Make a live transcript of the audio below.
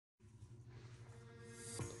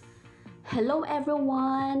Hello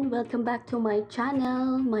everyone! Welcome back to my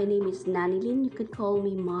channel. My name is Nanilyn. You can call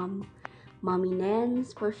me Mommy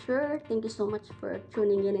Nens for sure. Thank you so much for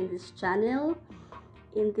tuning in this channel.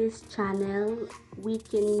 In this channel, we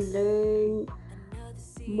can learn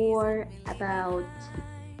more about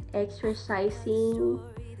exercising,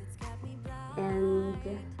 and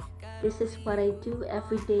this is what I do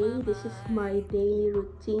every day. This is my daily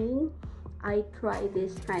routine. I try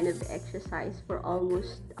this kind of exercise for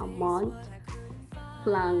almost a month.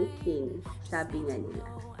 Planking, sabi nga nila.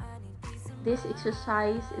 This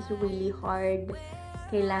exercise is really hard.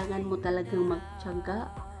 Kailangan mo talagang magtiyaga.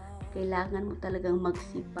 Kailangan mo talagang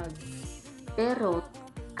magsipag. Pero,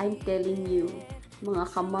 I'm telling you, mga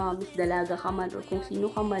kamoms, dalaga ka man, o kung sino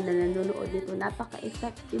ka man na nanonood nito,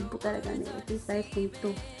 napaka-effective po talaga ng exercise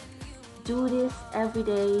nito. Do this every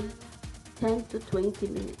day, 10 to 20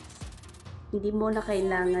 minutes. Hindi mo na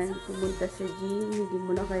kailangan pumunta sa gym, hindi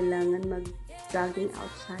mo na kailangan mag-jogging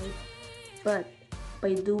outside. But,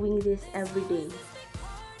 by doing this every day,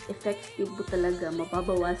 effective po talaga,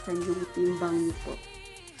 mababawasan yung timbang niyo po.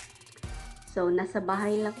 So, nasa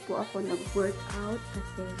bahay lang po ako nag-workout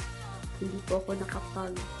kasi hindi po ako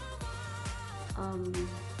nakapag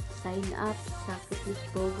sign up sa fitness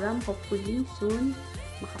program. Hopefully, soon,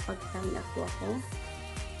 makapag-sign up po ako.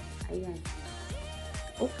 Ayan.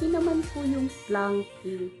 Okay naman po yung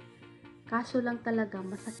planking. Kaso lang talaga,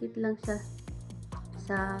 masakit lang siya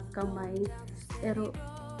sa kamay. Pero,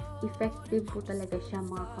 effective po talaga siya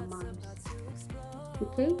mga kamams.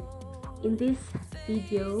 Okay? In this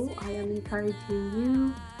video, I am encouraging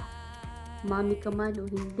you, mami ka man o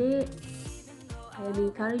hindi, I am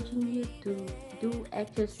encouraging you to do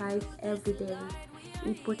exercise every day.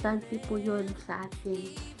 Importante po yun sa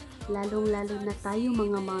atin. Lalong-lalo na tayo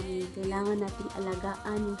mga mami, kailangan nating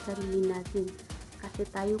alagaan yung sarili natin kasi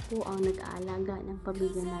tayo po ang nag-aalaga ng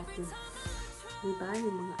pamilya natin. Diba?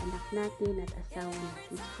 Yung mga anak natin at asawa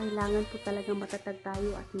natin. So, kailangan po talaga matatag tayo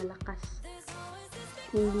at malakas.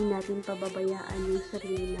 Hindi natin pababayaan yung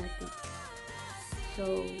sarili natin. So,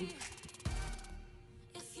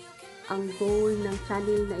 ang goal ng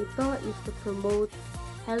channel na ito is to promote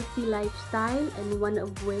healthy lifestyle, and one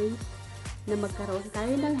of ways na magkaroon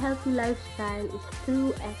tayo ng healthy lifestyle is through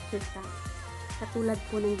exercise. Katulad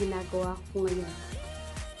po ng ginagawa ko ngayon.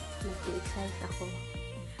 Nag-exercise ako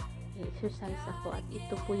at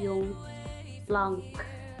ito po yung plank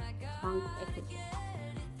exercise.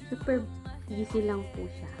 Super easy lang po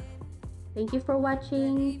siya. Thank you for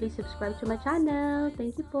watching. Please subscribe to my channel.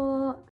 Thank you po.